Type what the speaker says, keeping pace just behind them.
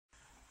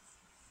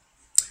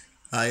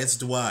Hi, it's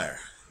Dwyer,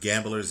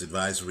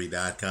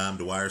 gamblersadvisory.com,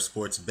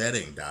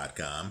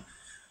 dwyersportsbetting.com.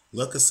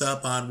 Look us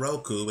up on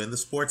Roku in the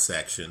sports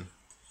section,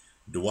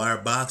 Dwyer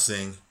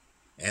Boxing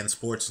and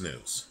Sports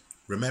News.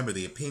 Remember,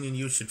 the opinion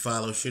you should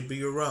follow should be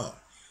your own.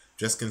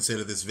 Just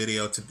consider this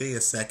video to be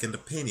a second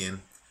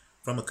opinion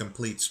from a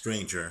complete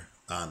stranger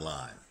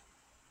online.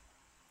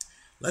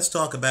 Let's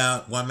talk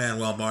about Juan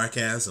Manuel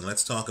Marquez and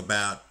let's talk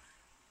about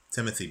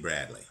Timothy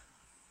Bradley.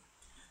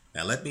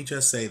 Now, let me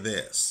just say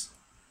this,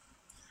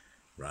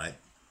 right?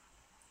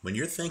 When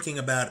you're thinking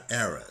about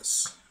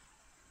eras,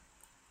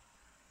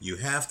 you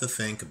have to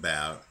think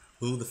about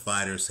who the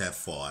fighters have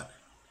fought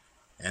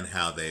and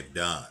how they've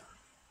done.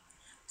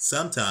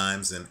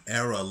 Sometimes an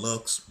era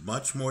looks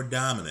much more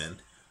dominant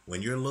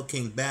when you're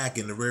looking back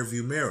in the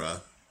rearview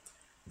mirror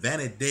than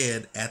it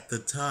did at the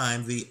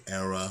time the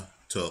era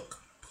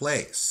took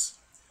place,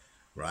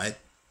 right?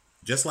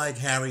 Just like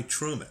Harry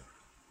Truman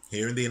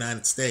here in the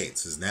United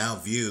States is now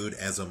viewed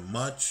as a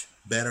much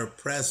better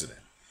president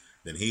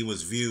than he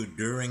was viewed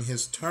during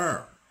his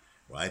term,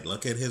 right?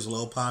 Look at his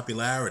low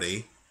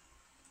popularity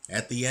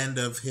at the end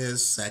of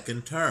his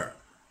second term,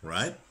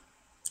 right?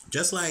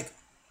 Just like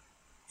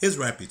his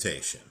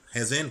reputation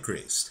has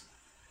increased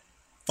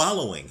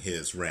following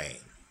his reign,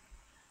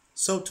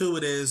 so too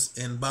it is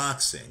in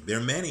boxing. There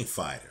are many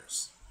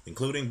fighters,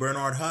 including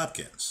Bernard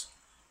Hopkins,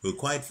 who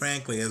quite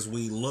frankly, as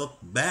we look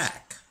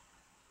back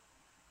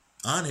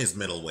on his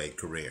middleweight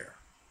career,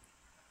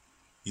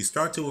 you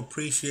start to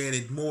appreciate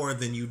it more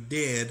than you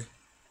did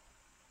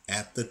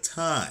at the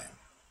time,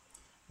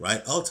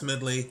 right?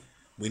 Ultimately,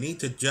 we need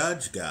to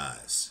judge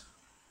guys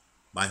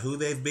by who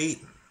they've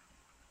beaten,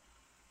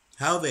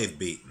 how they've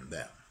beaten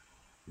them,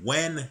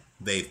 when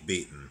they've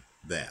beaten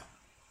them.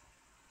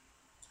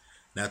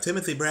 Now,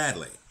 Timothy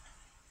Bradley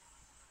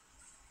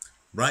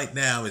right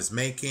now is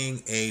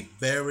making a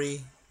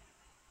very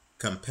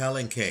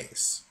compelling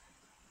case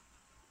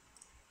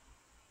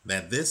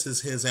that this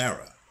is his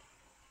era,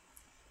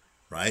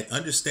 right?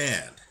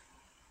 Understand,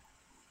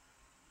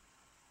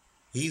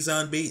 he's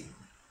unbeaten,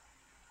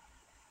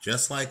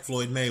 just like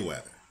Floyd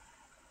Mayweather.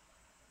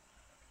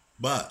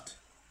 But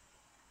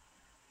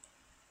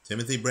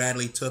Timothy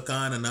Bradley took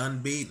on an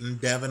unbeaten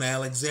Devin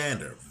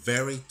Alexander,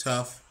 very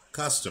tough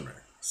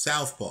customer,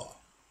 southpaw,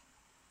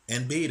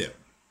 and beat him.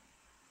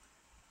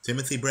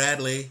 Timothy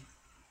Bradley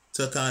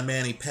took on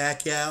Manny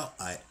Pacquiao.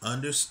 I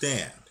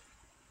understand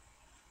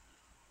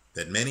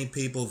that many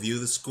people view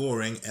the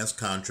scoring as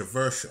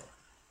controversial.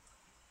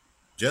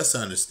 Just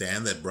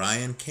understand that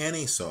Brian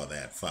Kenny saw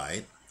that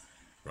fight,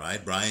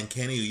 right? Brian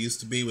Kenny, who used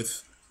to be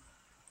with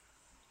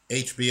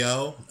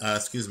ESPN,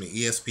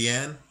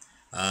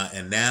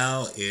 and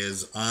now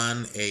is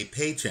on a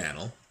pay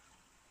channel.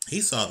 He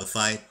saw the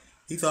fight.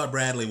 He thought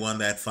Bradley won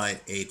that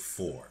fight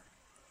 8-4.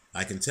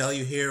 I can tell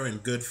you here in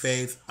good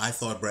faith, I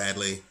thought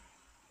Bradley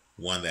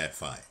won that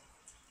fight.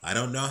 I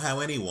don't know how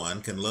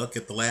anyone can look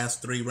at the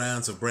last 3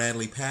 rounds of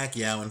Bradley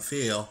Pacquiao and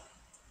feel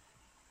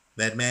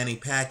that Manny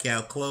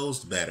Pacquiao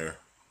closed better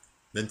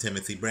than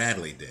Timothy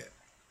Bradley did,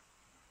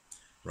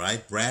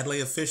 right? Bradley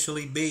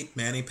officially beat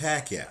Manny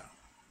Pacquiao.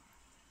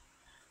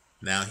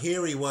 Now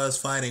here he was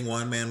fighting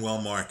Juan Manuel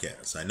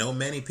Marquez. I know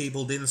many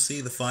people didn't see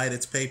the fight,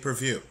 it's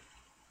pay-per-view.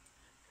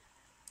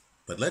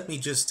 But let me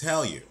just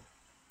tell you,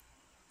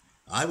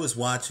 I was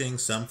watching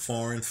some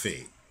foreign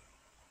feed,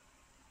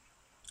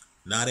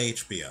 not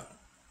HBO.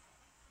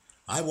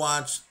 I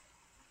watched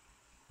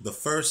the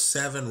first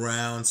 7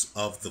 rounds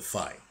of the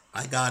fight.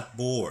 I got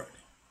bored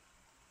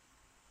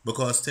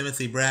because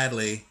Timothy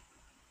Bradley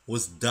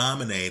was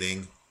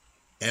dominating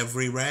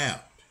every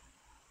round,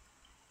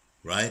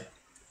 right?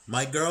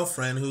 My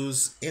girlfriend,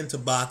 who's into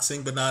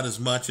boxing but not as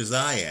much as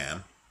I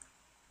am,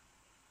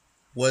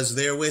 was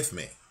there with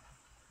me.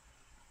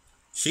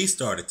 She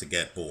started to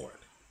get bored.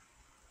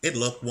 It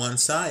looked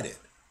one-sided.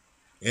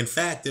 In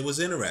fact, it was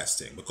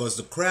interesting because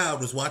the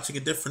crowd was watching a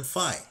different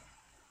fight.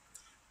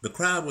 The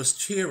crowd was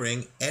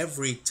cheering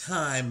every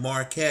time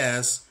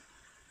Marquez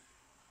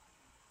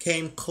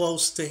came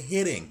close to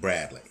hitting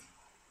Bradley.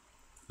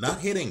 Not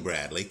hitting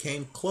Bradley,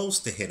 came close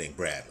to hitting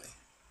Bradley.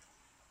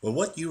 But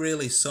what you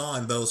really saw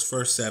in those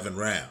first 7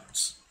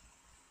 rounds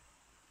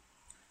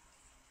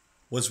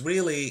was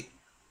really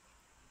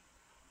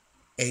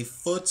a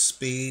foot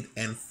speed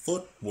and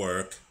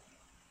footwork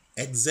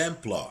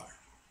exemplar.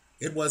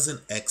 It was an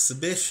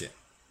exhibition,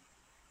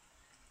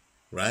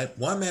 right?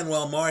 Juan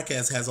Manuel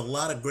Marquez has a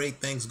lot of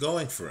great things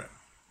going for him.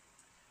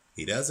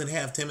 He doesn't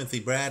have Timothy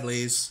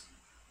Bradley's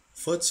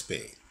foot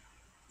speed.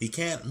 He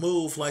can't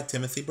move like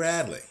Timothy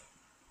Bradley.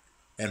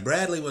 And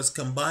Bradley was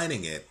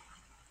combining it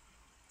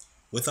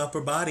with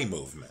upper body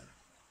movement.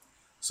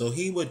 So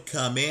he would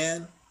come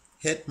in,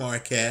 hit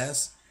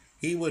Marquez,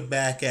 he would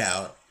back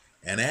out,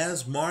 and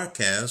as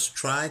Marquez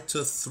tried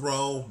to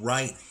throw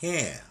right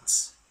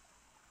hands,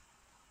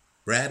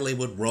 Bradley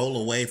would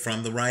roll away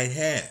from the right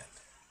hand,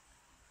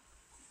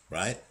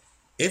 right?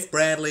 If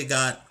Bradley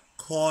got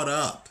caught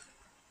up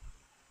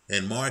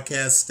and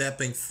Marquez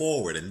stepping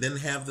forward and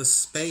didn't have the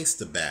space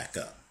to back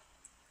up,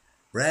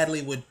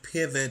 Bradley would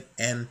pivot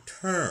and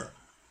turn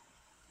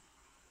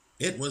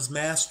It was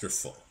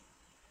masterful,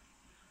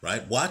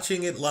 right?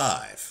 Watching it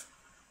live,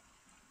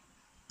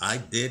 I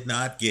did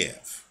not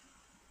give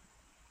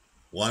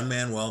Juan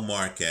Manuel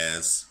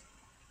Marquez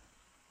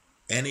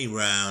any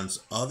rounds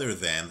other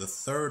than the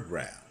third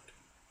round,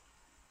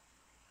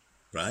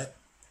 right?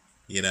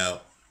 You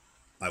know,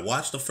 I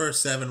watched the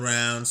first 7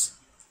 rounds.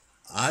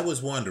 I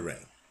was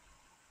wondering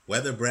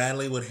whether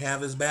Bradley would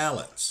have his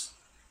balance.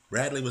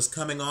 Bradley was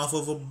coming off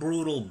of a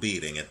brutal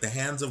beating at the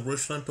hands of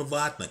Ruslan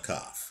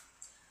Pavatnikov,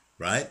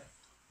 right?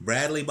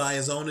 Bradley, by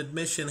his own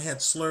admission,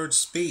 had slurred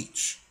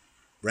speech.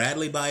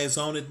 Bradley, by his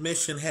own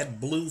admission,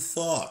 had blue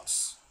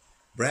thoughts.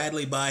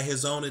 Bradley, by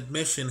his own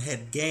admission,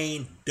 had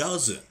gained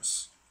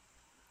dozens,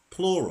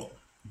 plural,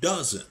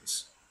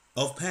 dozens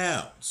of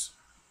pounds,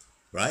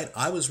 right?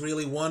 I was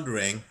really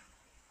wondering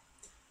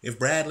if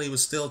Bradley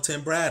was still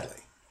Tim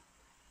Bradley.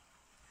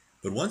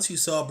 But once you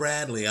saw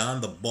Bradley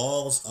on the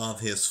balls of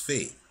his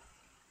feet,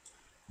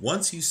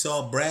 once you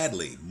saw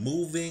Bradley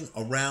moving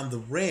around the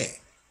ring,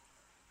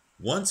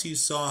 once you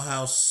saw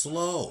how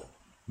slow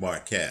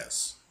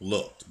Marquez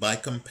looked, by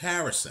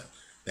comparison,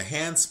 the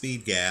hand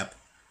speed gap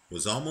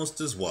was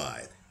almost as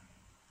wide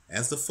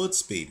as the foot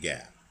speed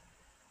gap.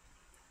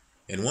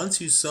 And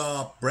once you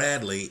saw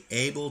Bradley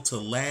able to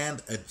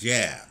land a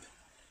jab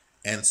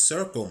and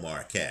circle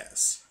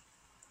Marquez,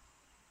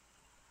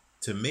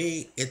 to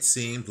me, it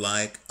seemed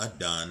like a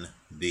done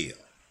deal,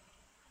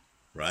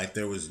 right?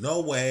 There was no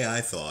way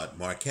I thought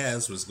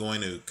Marquez was going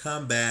to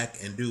come back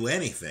and do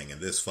anything in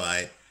this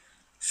fight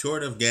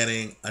short of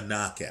getting a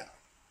knockout,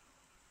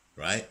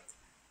 right?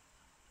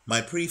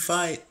 My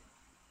pre-fight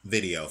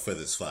video for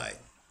this fight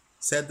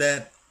said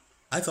that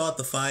I thought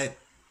the fight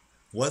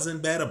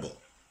wasn't bettable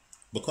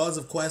because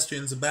of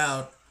questions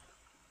about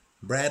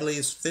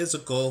Bradley's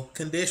physical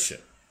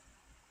condition,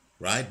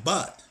 right?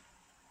 But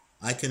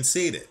I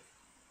conceded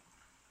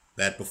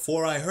that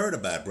before I heard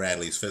about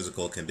Bradley's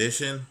physical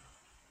condition,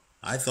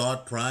 I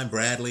thought Prime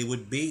Bradley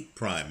would beat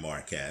Prime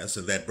Marquez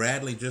and that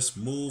Bradley just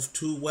moved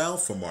too well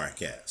for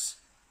Marquez.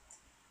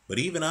 But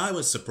even I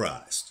was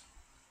surprised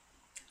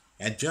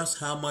at just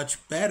how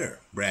much better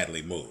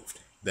Bradley moved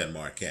than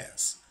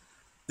Marquez.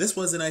 This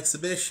was an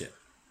exhibition.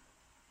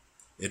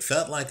 It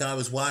felt like I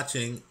was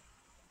watching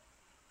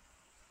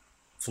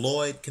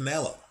Floyd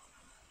Canelo.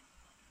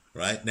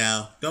 Right?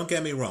 Now, don't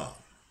get me wrong.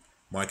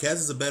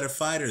 Marquez is a better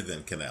fighter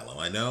than Canelo.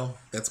 I know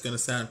that's going to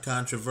sound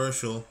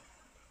controversial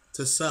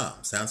to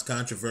some. Sounds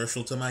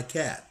controversial to my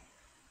cat.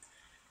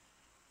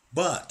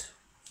 But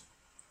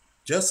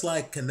just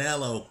like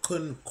Canelo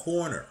couldn't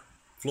corner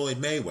Floyd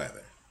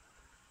Mayweather,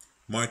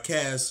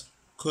 Marquez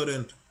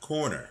couldn't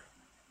corner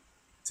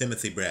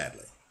Timothy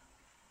Bradley.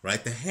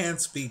 Right? The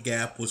hand speed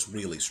gap was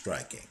really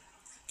striking.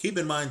 Keep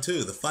in mind,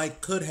 too, the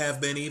fight could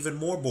have been even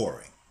more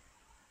boring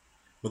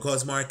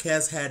because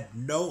Marquez had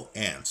no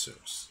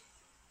answers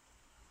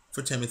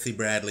for Timothy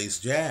Bradley's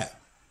jab.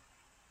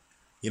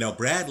 You know,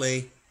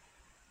 Bradley,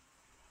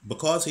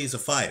 because he's a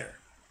fighter,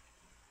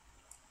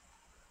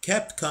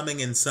 kept coming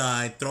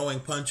inside throwing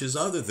punches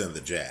other than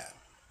the jab.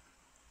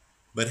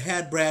 But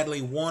had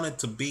Bradley wanted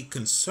to be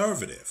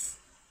conservative,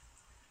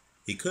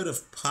 he could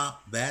have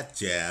popped that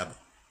jab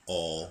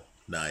all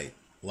night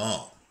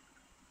long.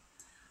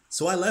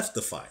 So I left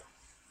the fight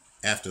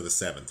after the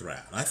 7th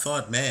round. I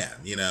thought, man,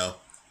 you know,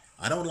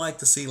 I don't like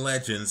to see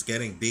legends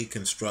getting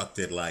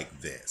deconstructed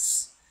like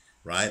this,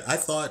 right? I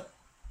thought,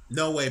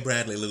 no way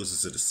Bradley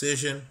loses a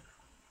decision.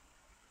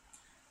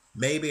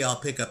 Maybe I'll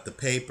pick up the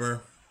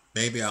paper.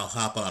 Maybe I'll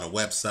hop on a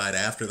website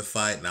after the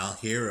fight and I'll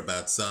hear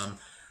about some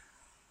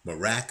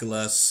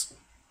miraculous,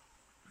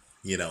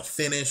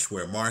 finish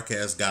where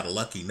Marquez got a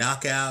lucky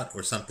knockout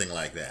or something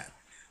like that.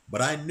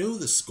 But I knew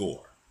the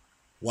score,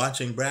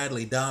 watching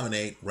Bradley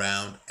dominate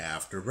round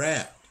after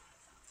round.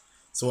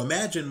 So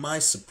imagine my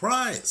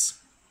surprise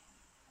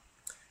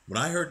when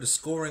I heard the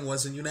scoring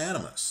wasn't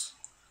unanimous,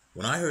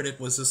 when I heard it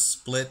was a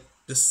split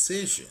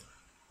decision.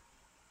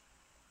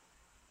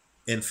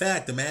 In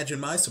fact, imagine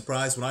my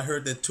surprise when I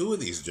heard that 2 of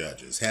these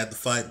judges had the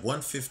fight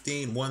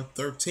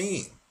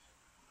 115-113,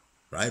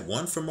 right?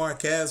 1 for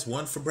Marquez,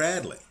 1 for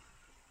Bradley.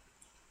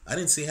 I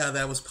didn't see how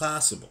that was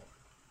possible.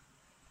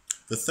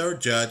 The 3rd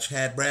judge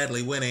had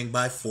Bradley winning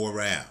by 4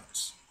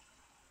 rounds.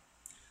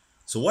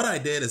 So what I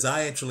did is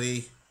I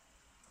actually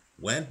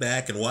went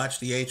back and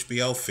watched the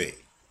HBO feed.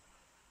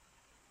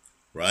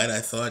 Right? I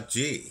thought,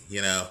 gee,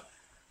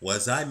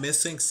 was I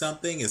missing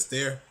something? Is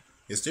there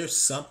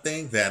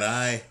something that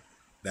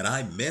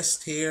I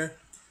missed here?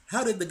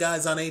 How did the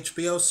guys on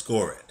HBO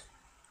score it?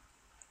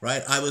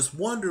 Right? I was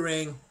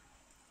wondering,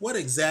 what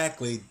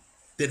exactly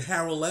did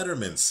Harold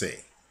Letterman see?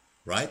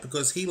 Right?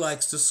 Because he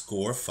likes to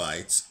score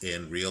fights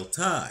in real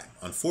time.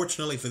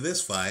 Unfortunately for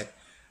this fight,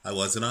 I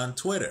wasn't on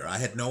Twitter. I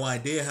had no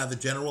idea how the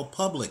general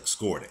public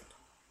scored it.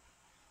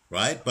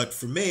 Right? But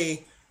for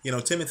me,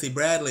 Timothy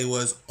Bradley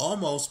was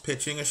almost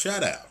pitching a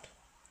shutout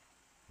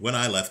when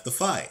I left the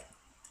fight.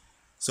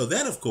 So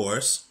then, of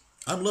course,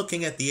 I'm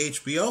looking at the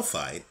HBO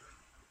fight.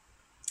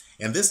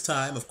 And this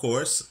time, of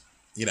course,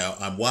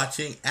 I'm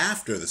watching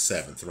after the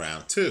 7th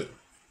round too.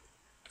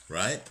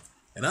 Right?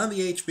 And on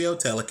the HBO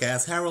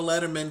telecast, Harold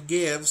Letterman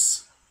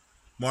gives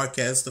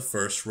Marquez the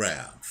first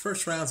round.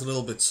 First round's a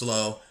little bit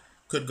slow,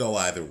 could go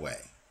either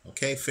way.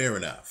 Okay, fair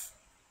enough.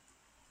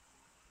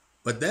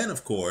 But then,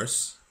 of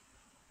course,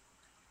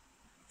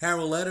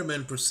 Harold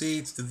Letterman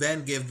proceeds to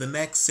then give the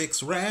next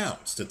 6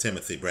 rounds to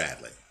Timothy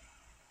Bradley.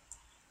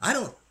 I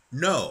don't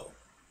know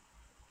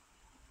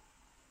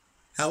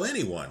how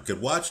anyone could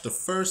watch the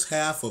first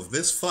half of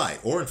this fight,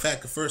 or in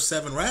fact the first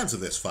 7 rounds of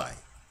this fight,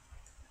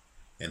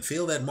 and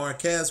feel that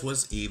Marquez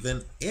was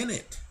even in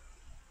it.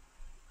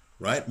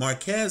 Right?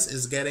 Marquez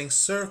is getting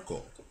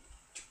circled.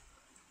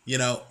 You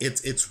know,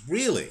 it's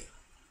really,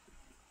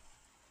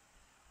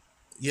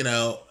 you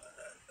know,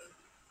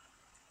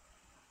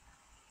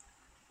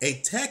 a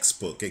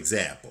textbook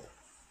example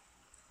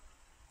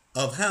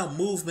of how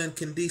movement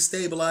can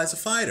destabilize a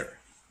fighter,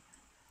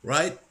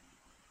 right?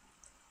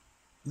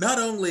 Not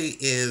only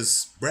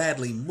is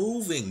Bradley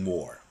moving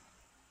more,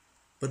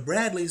 but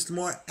Bradley's the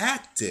more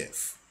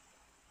active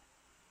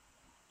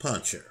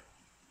puncher,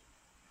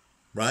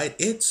 right?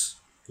 It's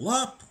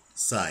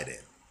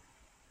lopsided.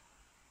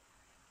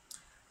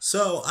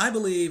 So I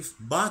believe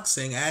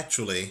boxing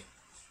actually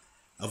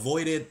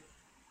avoided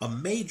a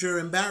major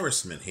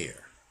embarrassment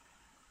here.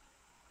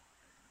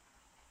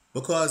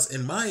 Because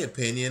in my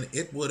opinion,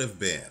 it would have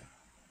been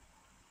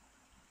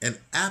an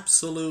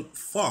absolute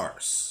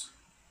farce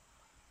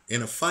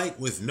in a fight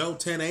with no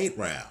 10-8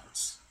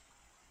 rounds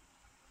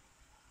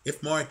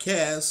if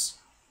Marquez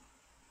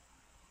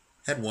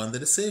had won the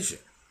decision.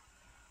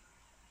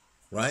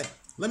 Right?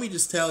 Let me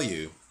just tell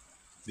you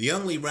the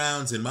only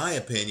rounds, in my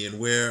opinion,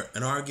 where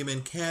an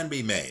argument can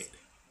be made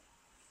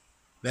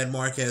that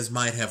Marquez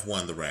might have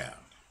won the round.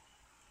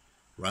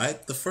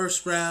 Right? The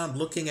first round,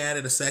 looking at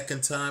it a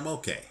second time,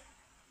 okay.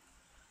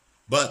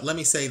 But let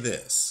me say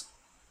this.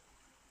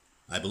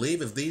 I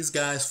believe if these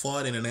guys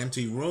fought in an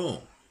empty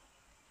room,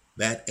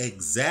 that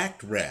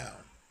exact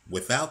round,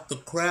 without the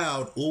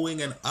crowd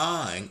oohing and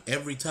ahhing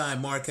every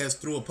time Marquez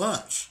threw a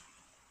punch,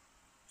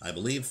 I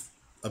believe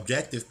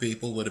objective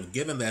people would have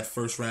given that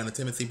first round to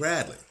Timothy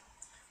Bradley.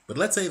 But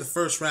let's say the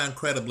first round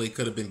credibly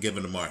could have been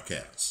given to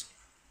Marquez.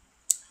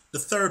 The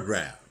third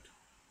round,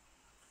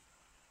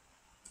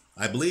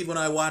 I believe when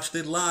I watched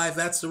it live,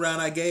 that's the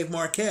round I gave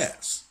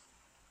Marquez.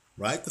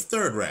 Right? The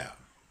third round.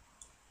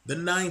 The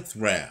 9th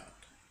round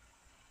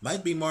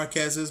might be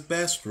Marquez's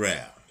best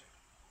round.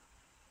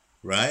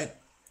 Right?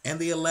 And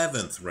the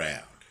 11th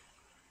round.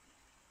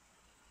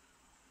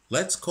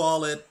 Let's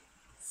call it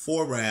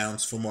 4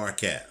 rounds for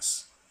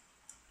Marquez.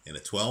 In a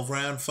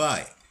 12-round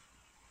fight.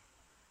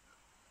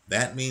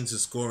 That means the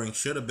scoring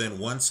should have been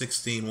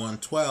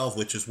 116-112,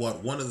 which is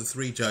what one of the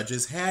 3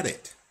 judges had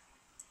it.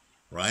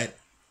 Right?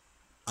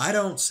 I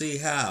don't see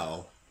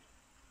how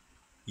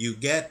you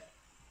get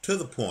to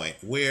the point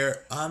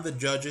where on the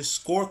judges'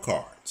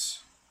 scorecards,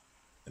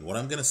 and what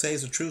I'm going to say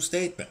is a true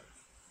statement,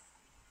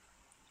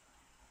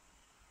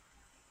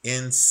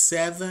 in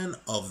 7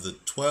 of the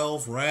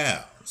 12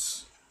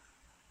 rounds,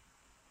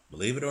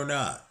 believe it or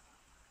not,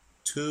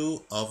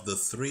 2 of the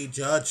 3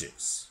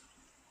 judges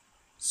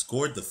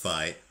scored the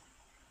fight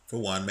for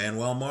Juan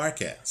Manuel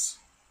Marquez.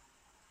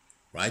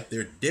 Right?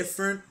 They're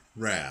different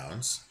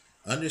rounds.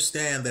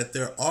 Understand that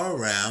there are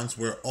rounds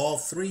where all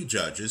 3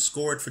 judges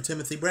scored for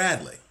Timothy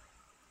Bradley.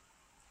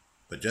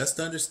 But just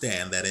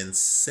understand that in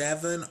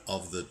 7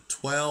 of the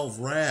 12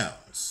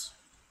 rounds,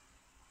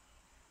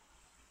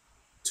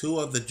 2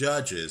 of the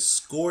judges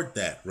scored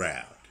that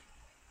round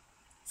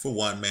for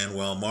Juan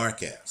Manuel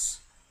Marquez.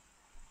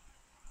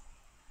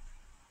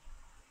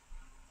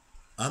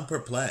 I'm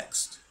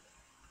perplexed.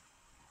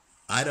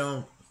 I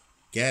don't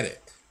get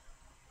it.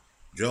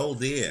 Joel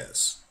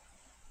Diaz,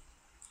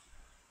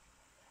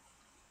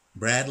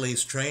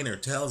 Bradley's trainer,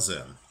 tells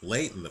him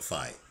late in the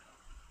fight,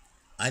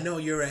 I know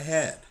you're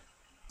ahead.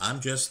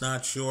 I'm just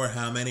not sure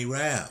how many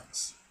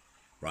rounds.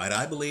 Right?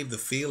 I believe the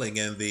feeling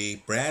in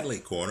the Bradley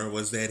corner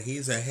was that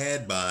he's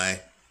ahead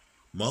by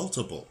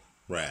multiple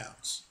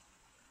rounds.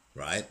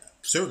 Right?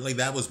 Certainly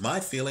that was my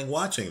feeling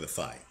watching the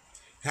fight.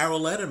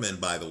 Harold Letterman,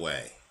 by the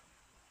way,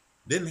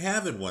 didn't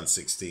have it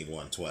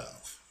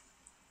 116-112.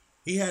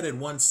 He had it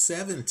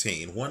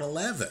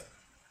 117-111.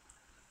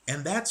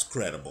 And that's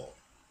credible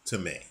to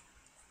me.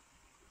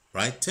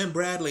 Right? Tim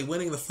Bradley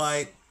winning the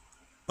fight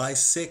by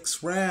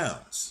 6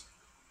 rounds.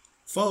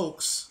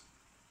 Folks,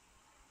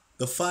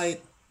 the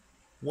fight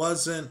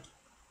wasn't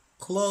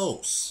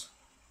close.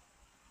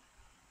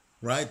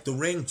 Right? The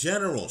ring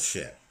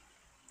generalship.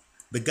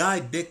 The guy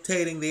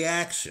dictating the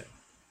action.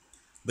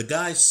 The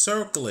guy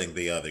circling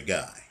the other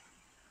guy.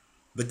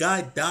 The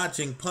guy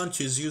dodging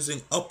punches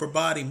using upper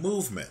body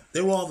movement.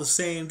 They're all the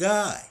same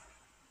guy.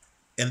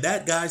 And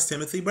that guy's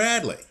Timothy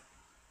Bradley.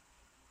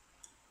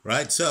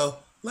 Right? So,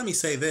 let me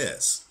say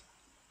this.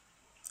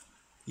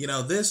 You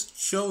know, this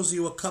shows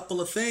you a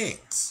couple of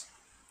things.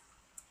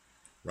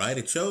 Right?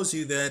 It shows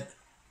you that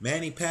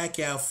Manny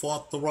Pacquiao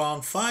fought the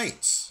wrong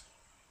fights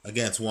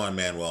against Juan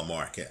Manuel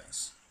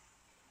Marquez.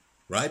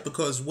 Right?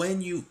 Because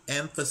when you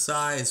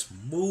emphasize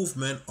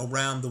movement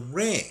around the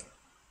ring,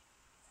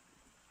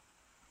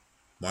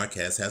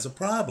 Marquez has a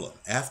problem.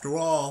 After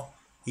all,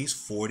 he's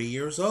 40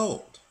 years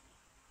old.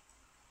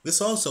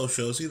 This also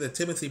shows you that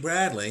Timothy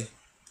Bradley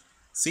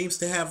seems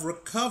to have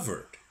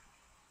recovered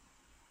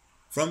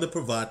from the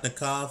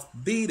Provodnikov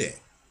beating.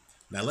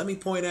 Now let me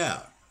point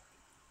out,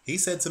 he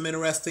said some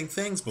interesting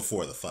things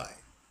before the fight.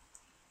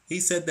 He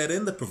said that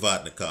in the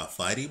Provodnikov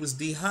fight, he was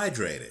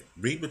dehydrated.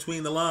 Read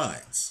between the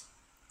lines.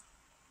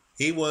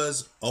 He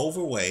was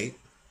overweight,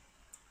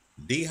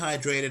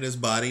 dehydrated his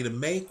body to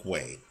make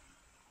weight,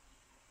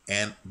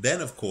 and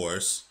then, of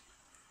course,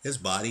 his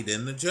body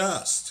didn't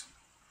adjust.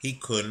 He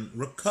couldn't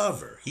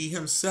recover. He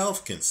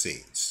himself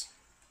concedes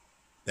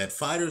that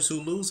fighters who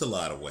lose a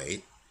lot of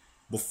weight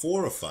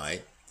before a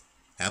fight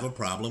have a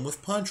problem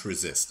with punch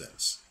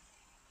resistance,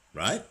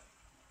 right?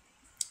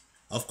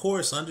 Of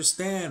course,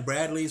 understand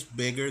Bradley's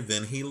bigger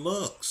than he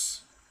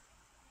looks.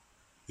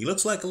 He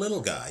looks like a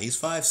little guy. He's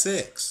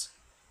 5'6".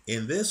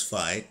 In this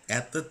fight,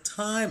 at the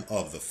time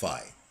of the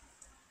fight,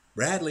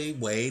 Bradley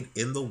weighed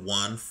in the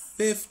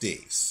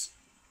 150s,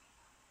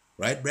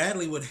 right?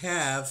 Bradley would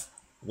have,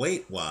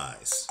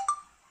 weight-wise,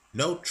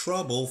 no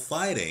trouble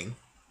fighting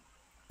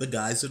the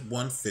guys at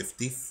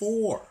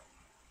 154.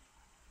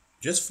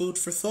 Just food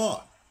for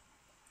thought,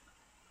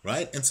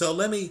 right? And so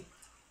let me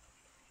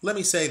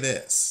say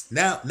this.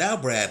 Now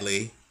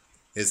Bradley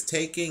is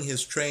taking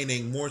his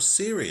training more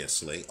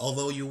seriously,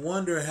 although you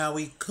wonder how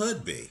he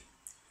could be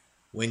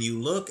when you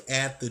look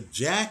at the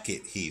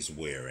jacket he's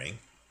wearing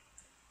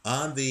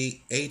on the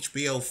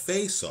HBO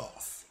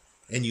Face-Off,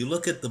 and you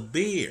look at the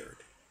beard,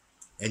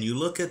 and you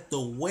look at the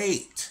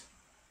weight,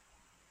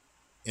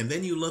 and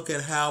then you look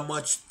at how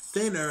much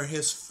thinner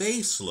his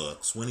face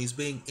looks when he's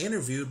being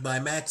interviewed by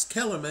Max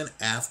Kellerman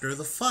after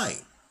the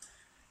fight.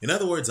 In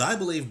other words, I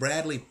believe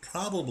Bradley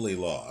probably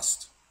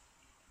lost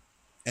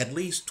at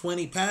least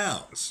 20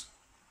 pounds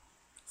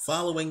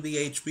following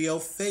the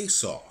HBO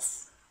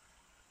Face-Off.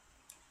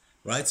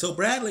 Right? So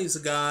Bradley's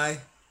a guy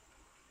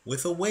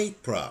with a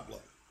weight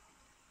problem.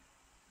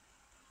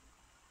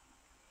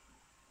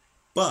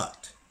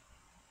 But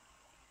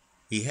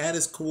he had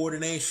his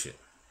coordination.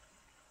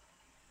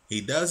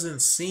 He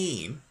doesn't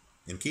seem,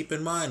 and keep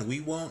in mind, we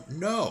won't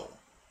know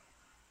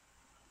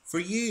for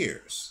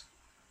years,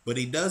 but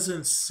he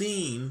doesn't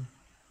seem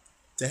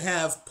to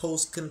have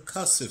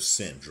post-concussive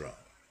syndrome,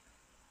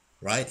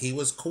 right? He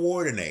was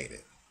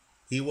coordinated.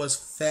 He was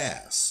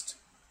fast.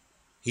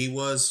 He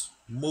was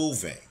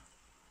moving.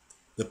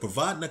 The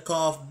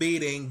Provodnikov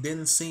beating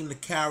didn't seem to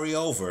carry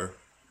over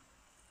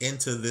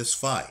into this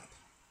fight,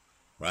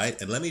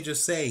 right? And let me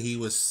just say, he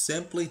was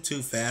simply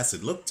too fast.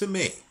 It looked to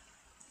me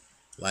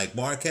like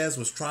Marquez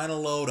was trying to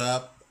load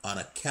up on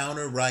a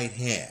counter right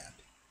hand.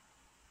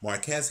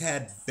 Marquez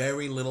had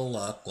very little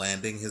luck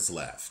landing his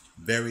left.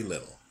 Very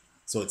little.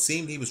 So it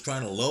seemed he was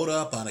trying to load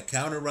up on a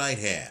counter right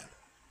hand.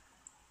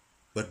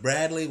 But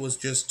Bradley was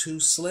just too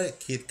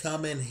slick. He'd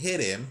come and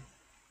hit him.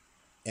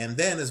 And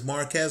then as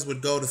Marquez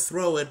would go to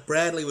throw it,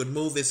 Bradley would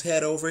move his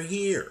head over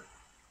here.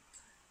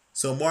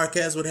 So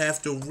Marquez would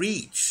have to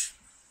reach.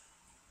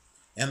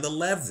 And the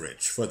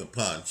leverage for the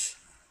punch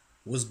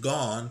was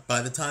gone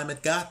by the time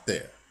it got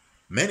there.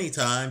 Many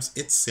times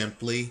it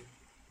simply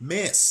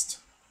missed.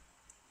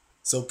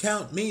 So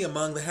count me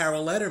among the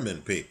Harold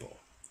Letterman people.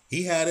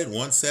 He had it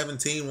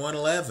 117,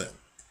 111.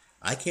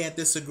 I can't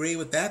disagree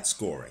with that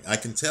scoring. I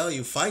can tell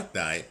you, fight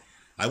night,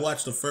 I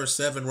watched the first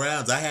 7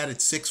 rounds. I had it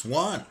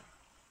 6-1.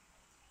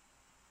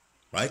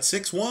 Right?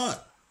 6-1.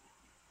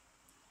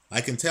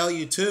 I can tell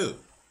you, too,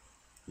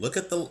 look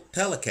at the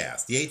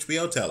telecast, the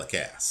HBO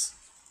telecast.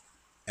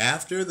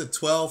 After the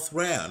 12th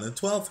round, the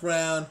 12th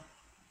round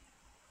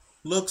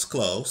looks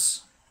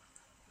close.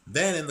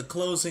 Then in the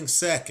closing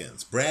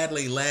seconds,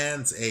 Bradley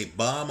lands a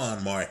bomb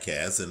on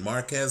Marquez, and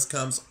Marquez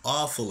comes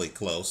awfully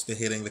close to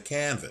hitting the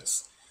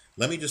canvas.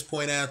 Let me just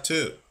point out,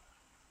 too,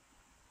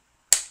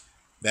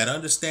 that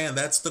understand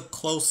that's the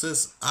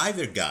closest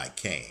either guy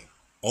came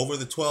over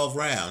the 12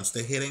 rounds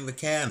to hitting the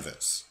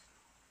canvas.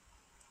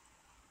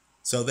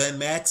 So then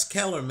Max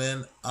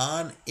Kellerman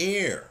on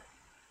air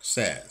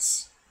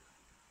says,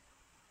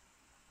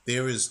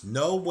 there is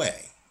no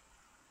way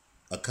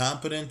a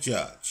competent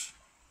judge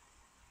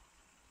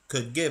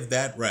could give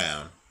that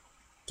round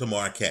to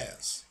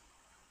Marquez.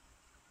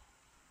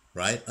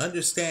 Right?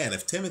 Understand,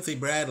 if Timothy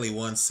Bradley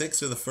won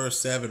 6 of the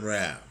first 7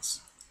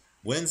 rounds,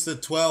 wins the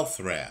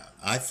 12th round,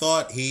 I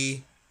thought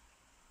he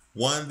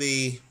won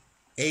the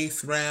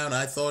 8th round,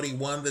 I thought he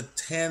won the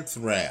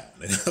 10th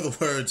round. In other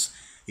words,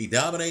 he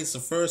dominates the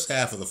first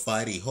half of the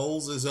fight, he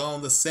holds his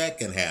own the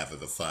second half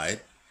of the fight,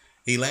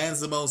 he lands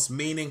the most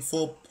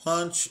meaningful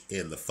punch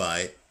in the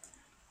fight.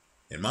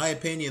 In my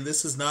opinion,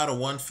 this is not a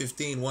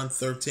 115,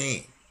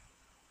 113.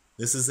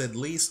 This is at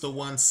least a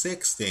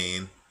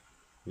 116,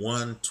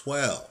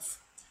 112.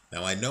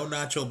 Now, I know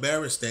Nacho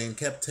Beristain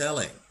kept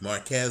telling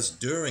Marquez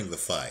during the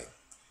fight,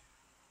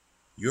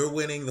 you're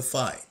winning the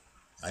fight.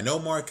 I know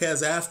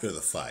Marquez after the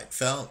fight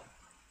felt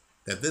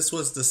that this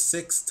was the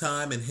 6th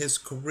time in his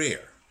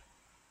career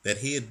that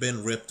he had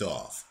been ripped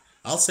off.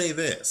 I'll say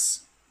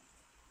this.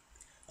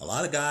 A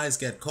lot of guys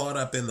get caught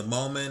up in the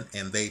moment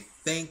and they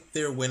think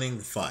they're winning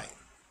the fight.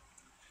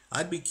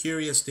 I'd be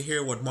curious to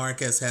hear what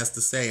Marquez has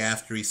to say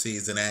after he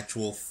sees an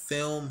actual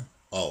film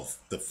of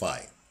the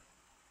fight.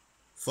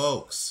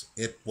 Folks,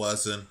 it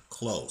wasn't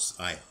close.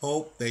 I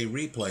hope they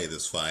replay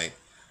this fight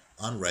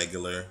on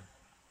regular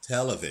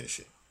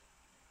television,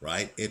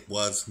 right? It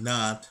was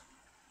not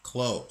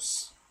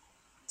close.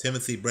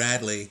 Timothy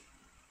Bradley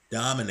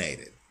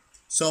dominated.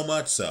 So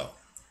much so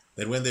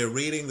that when they're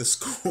reading the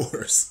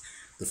scores,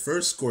 the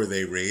first score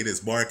they read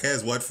is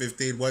Marquez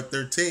 115,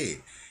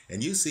 113.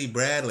 And you see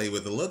Bradley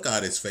with a look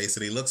on his face,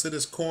 and he looks at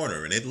his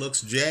corner, and it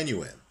looks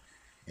genuine.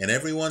 And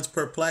everyone's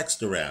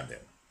perplexed around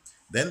him.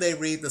 Then they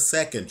read the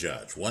second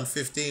judge,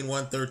 115,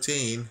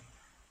 113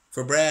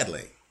 for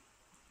Bradley.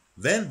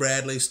 Then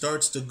Bradley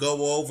starts to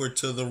go over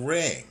to the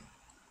ring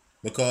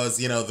because,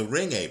 the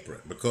ring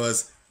apron,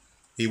 because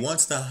he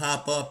wants to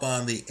hop up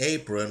on the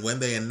apron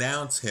when they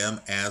announce him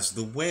as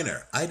the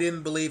winner. I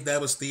didn't believe that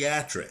was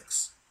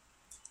theatrics.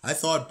 I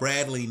thought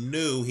Bradley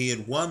knew he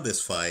had won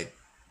this fight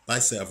by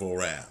several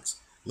rounds.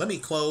 Let me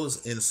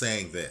close in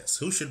saying this.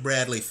 Who should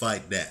Bradley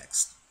fight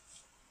next?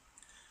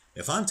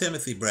 If I'm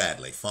Timothy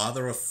Bradley,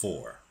 father of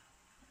 4,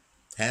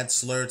 had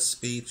slurred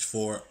speech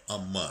for a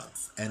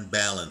month and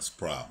balance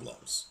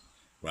problems,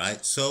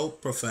 right? So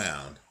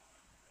profound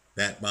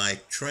that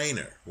my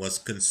trainer was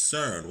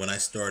concerned when I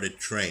started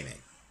training,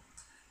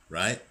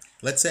 right?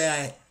 Let's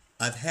say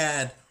I've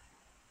had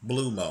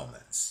blue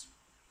moments,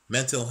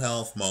 mental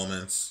health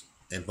moments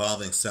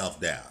involving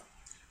self-doubt,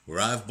 where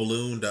I've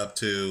ballooned up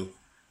to,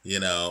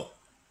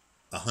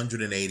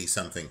 180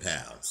 something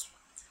pounds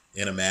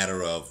in a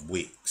matter of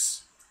weeks,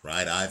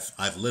 right?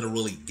 I've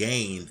literally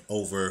gained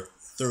over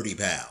 30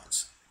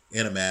 pounds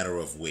in a matter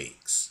of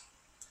weeks,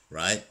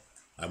 right?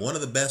 I'm one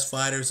of the best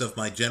fighters of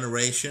my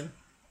generation.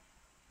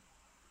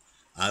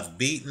 I've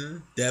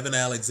beaten Devin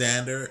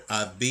Alexander.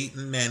 I've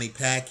beaten Manny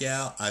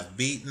Pacquiao. I've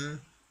beaten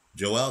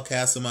Joel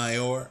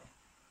Casamayor.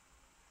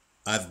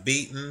 I've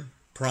beaten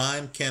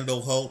prime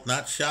Kendall Holt,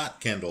 not shot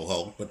Kendall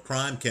Holt, but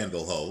prime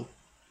Kendall Holt,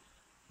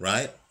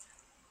 right?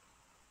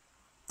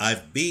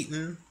 I've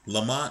beaten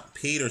Lamont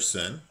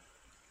Peterson,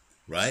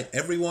 right?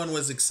 Everyone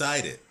was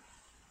excited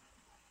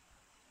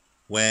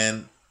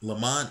when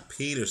Lamont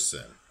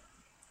Peterson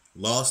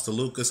lost to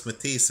Lucas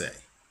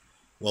Matisse.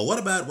 Well, what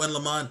about when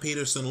Lamont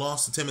Peterson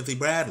lost to Timothy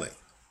Bradley?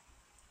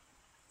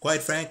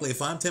 Quite frankly,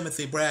 if I'm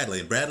Timothy Bradley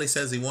and Bradley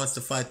says he wants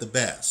to fight the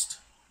best,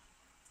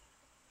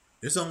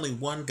 there's only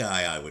one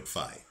guy I would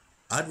fight.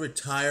 I'd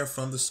retire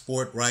from the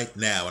sport right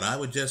now, and I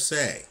would just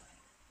say,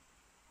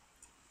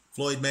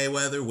 Floyd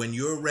Mayweather, when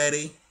you're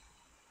ready,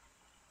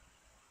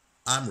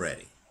 I'm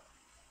ready.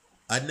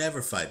 I'd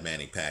never fight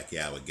Manny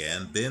Pacquiao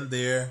again. Been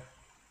there,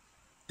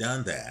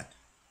 done that,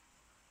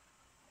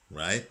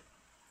 right?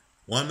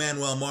 Juan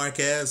Manuel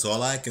Marquez,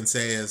 all I can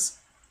say is,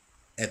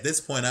 at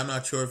this point, I'm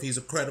not sure if he's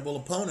a credible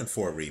opponent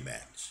for a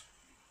rematch.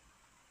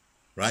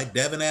 Right?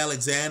 Devin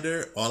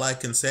Alexander, all I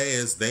can say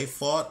is they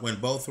fought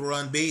when both were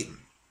unbeaten.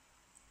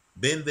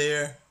 Been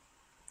there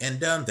and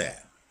done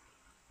that.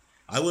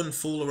 I wouldn't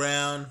fool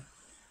around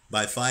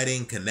by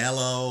fighting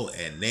Canelo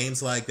and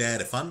names like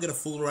that. If I'm going to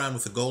fool around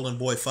with a Golden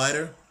Boy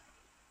fighter,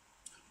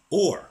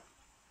 or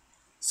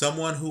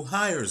someone who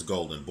hires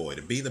Golden Boy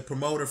to be the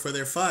promoter for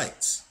their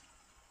fights,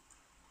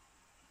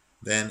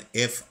 then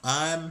if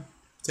I'm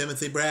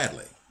Timothy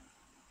Bradley,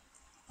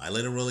 I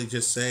literally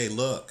just say,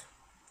 look,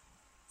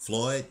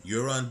 Floyd,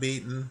 you're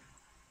unbeaten,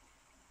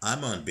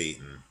 I'm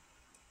unbeaten.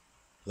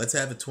 Let's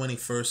have a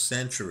 21st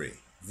century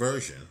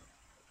version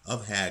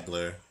of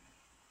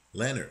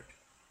Hagler-Leonard,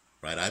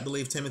 right? I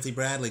believe Timothy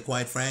Bradley,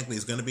 quite frankly,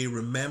 is going to be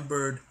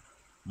remembered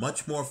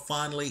much more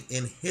fondly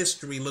in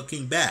history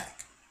looking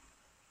back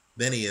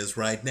than he is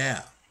right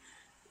now.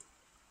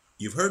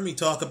 You've heard me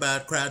talk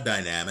about crowd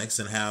dynamics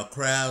and how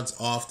crowds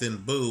often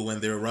boo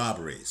when there are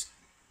robberies.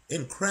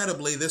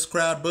 Incredibly, this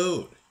crowd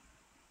booed.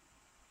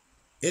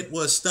 It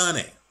was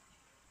stunning.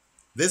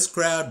 This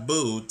crowd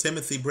booed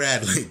Timothy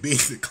Bradley being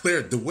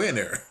declared the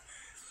winner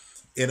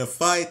in a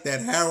fight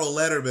that Harold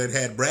Letterman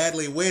had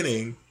Bradley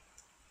winning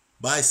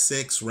by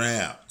 6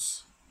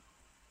 rounds,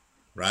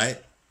 right?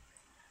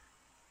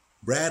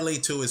 Bradley,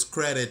 to his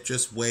credit,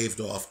 just waved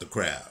off the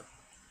crowd.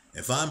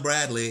 If I'm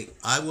Bradley,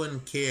 I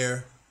wouldn't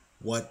care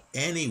what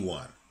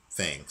anyone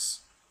thinks.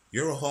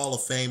 You're a Hall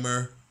of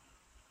Famer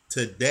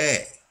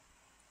today,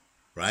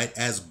 right?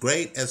 As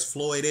great as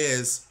Floyd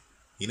is,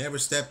 he never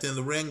stepped in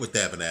the ring with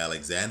Devin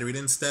Alexander. He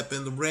didn't step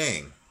in the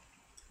ring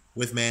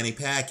with Manny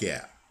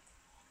Pacquiao,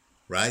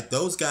 right?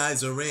 Those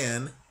guys are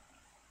in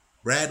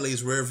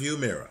Bradley's rearview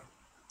mirror.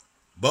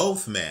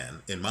 Both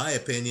men, in my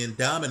opinion,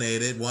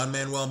 dominated Juan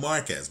Manuel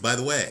Marquez. By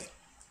the way,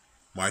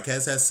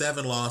 Marquez has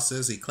 7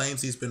 losses. He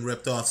claims he's been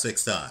ripped off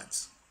 6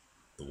 times.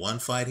 The one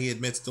fight he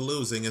admits to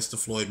losing is to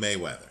Floyd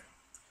Mayweather,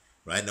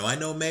 right? Now, I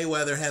know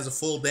Mayweather has a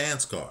full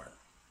dance card.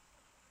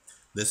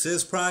 This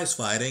is prize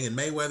fighting, and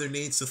Mayweather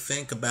needs to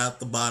think about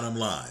the bottom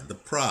line, the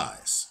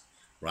prize,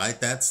 right?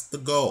 That's the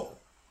goal.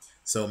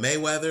 So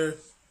Mayweather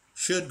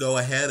should go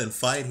ahead and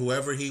fight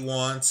whoever he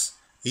wants.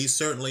 He's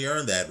certainly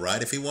earned that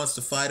right. If he wants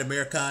to fight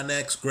Amir Khan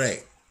next,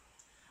 great.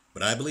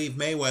 But I believe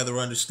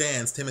Mayweather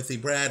understands Timothy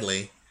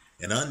Bradley,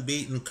 an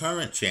unbeaten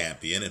current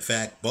champion. In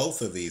fact,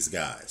 both of these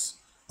guys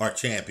are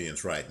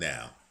champions right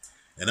now.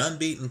 An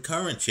unbeaten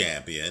current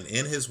champion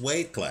in his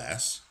weight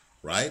class,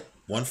 right?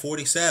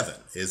 147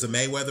 is a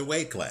Mayweather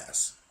weight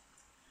class,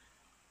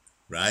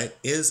 right?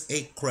 Is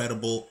a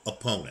credible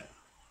opponent.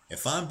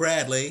 If I'm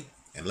Bradley,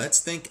 and let's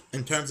think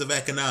in terms of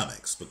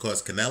economics,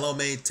 because Canelo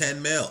made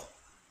 10 mil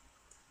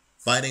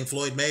fighting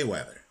Floyd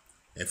Mayweather.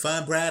 If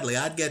I'm Bradley,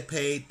 I'd get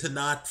paid to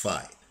not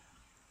fight,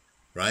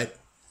 right?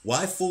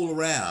 Why fool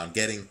around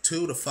getting $2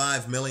 to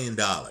 $5 million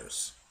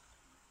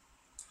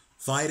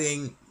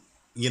fighting,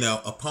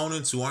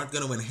 opponents who aren't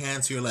going to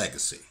enhance your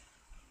legacy,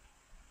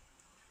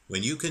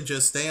 when you can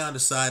just stay on the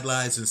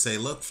sidelines and say,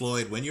 look,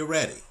 Floyd, when you're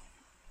ready,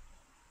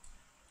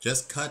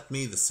 just cut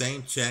me the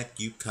same check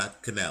you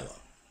cut Canelo,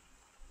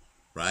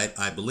 right?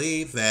 I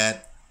believe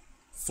that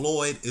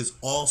Floyd is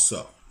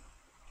also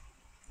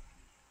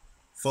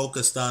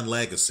focused on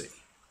legacy,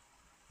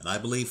 and I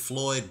believe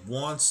Floyd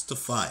wants to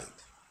fight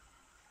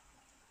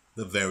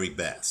the very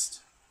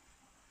best,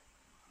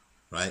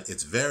 right?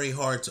 It's very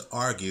hard to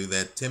argue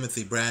that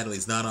Timothy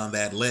Bradley's not on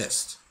that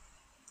list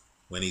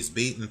when he's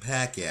beaten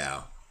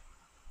Pacquiao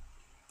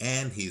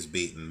and he's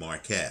beaten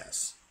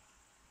Marquez.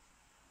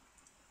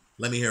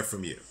 Let me hear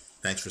from you.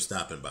 Thanks for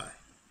stopping by.